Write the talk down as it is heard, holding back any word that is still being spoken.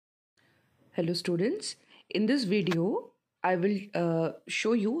Hello students, in this video I will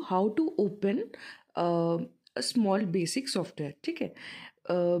show you how to open uh, a small basic software. ठीक है?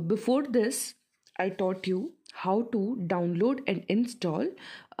 Before this I taught you how to download and install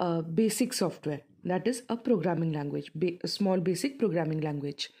basic software, that is a programming language, a small basic programming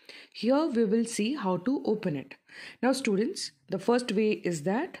language. Here we will see how to open it. Now students, the first way is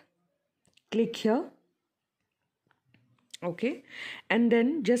that click here. Okay, and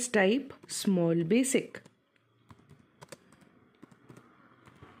then just type small basic.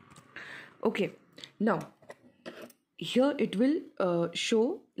 Okay, now here it will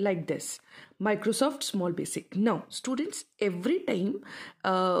show like this, Microsoft small basic. Now students, every time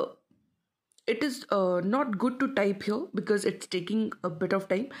it is not good to type here because it's taking a bit of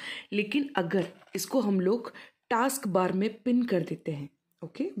time, लेकिन अगर इसको हम लोग task bar में pin कर देते हैं,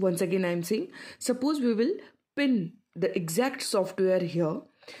 okay, once again I am saying, suppose we will pin the exact software here,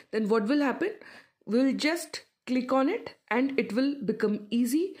 then what will happen? We will just click on it and it will become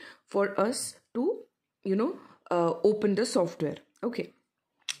easy for us to open the software. Okay,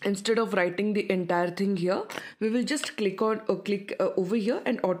 instead of writing the entire thing here, we will just click on over here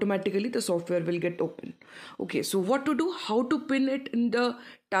and automatically the software will get open. Okay, so what to do, how to pin it in the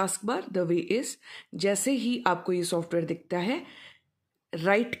taskbar? The way is, जैसे ही आपको ये software दिखता है,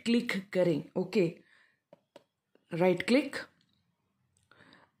 right click करें. Okay, right click.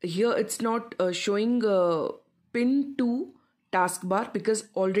 Here it's not showing pin to taskbar because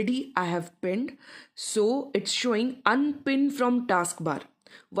already I have pinned, so it's showing unpin from taskbar.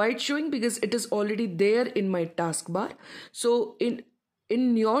 Why it's showing? Because it is already there in my taskbar. So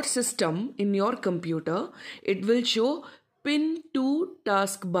in your system, in your computer, it will show pin to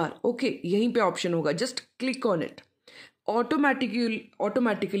taskbar. Okay, यहीं पे option होगा, just click on it.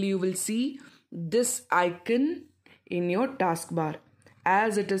 Automatically you will see this icon in your taskbar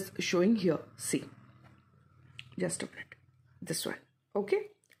as it is showing here. See, just a minute, this one. Okay,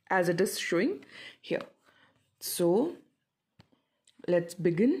 as it is showing here. So let's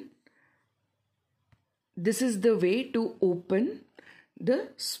begin. This is the way to open the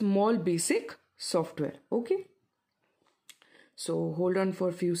small basic software. Okay, so hold on for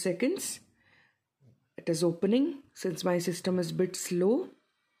a few seconds. It is opening. Since my system is a bit slow,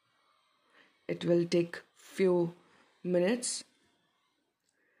 it will take few minutes.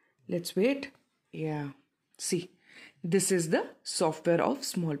 Let's wait. Yeah, see, this is the software of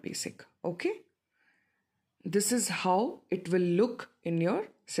small basic. Okay, this is how it will look in your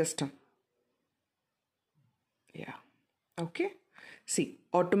system. Yeah, okay, see,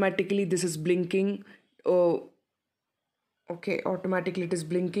 automatically this is blinking. Oh, okay, automatically it is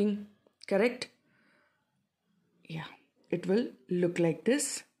blinking, correct? Yeah, it will look like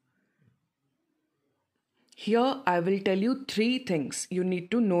this. Here I will tell you 3 things you need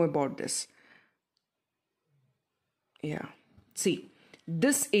to know about this. Yeah, see,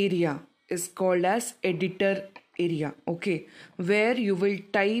 this area is called as editor area. Okay, where you will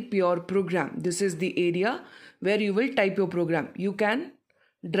type your program. This is the area where you will type your program. You can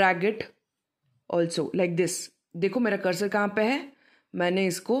drag it also like this. देखो मेरा cursor कहाँ पे है, मैंने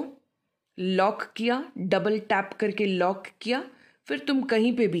इसको lock किया, double tap करके lock किया, फिर तुम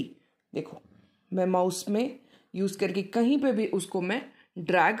कहीं पे भी देखो, मैं माउस में यूज करके कहीं पे भी उसको मैं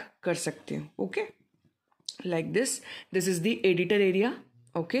ड्रैग कर सकती हूँ. Okay, like this. This is the editor area.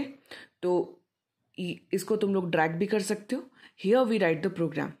 Okay, तो इसको तुम लोग ड्रैग भी कर सकते हो. Here we write the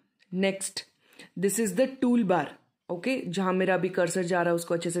programme. Next, this is the tool bar. Okay, जहां मेरा अभी कर्सर जा रहा है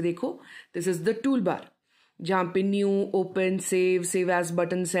उसको अच्छे से देखो. This is the tool bar, जहां पे new, open, save as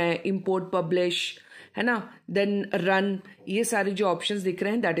buttons हैं, इंपोर्ट, पब्लिश, है ना, देन रन, ये सारे जो ऑप्शंस दिख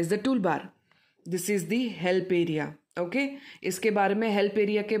रहे हैं, that is the tool bar. This is the help area. Okay, इसके बारे में, हेल्प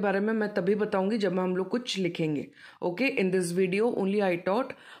एरिया के बारे में मैं तभी बताऊंगी जब हम लोग कुछ लिखेंगे. Okay, in this video only I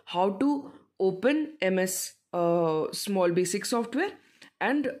taught how to open MS small basic software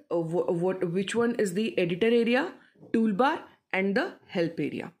and which one is the editor area, toolbar and the help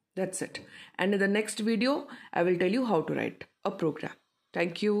area. That's it. And in the next video I will tell you how to write a program.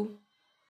 Thank you.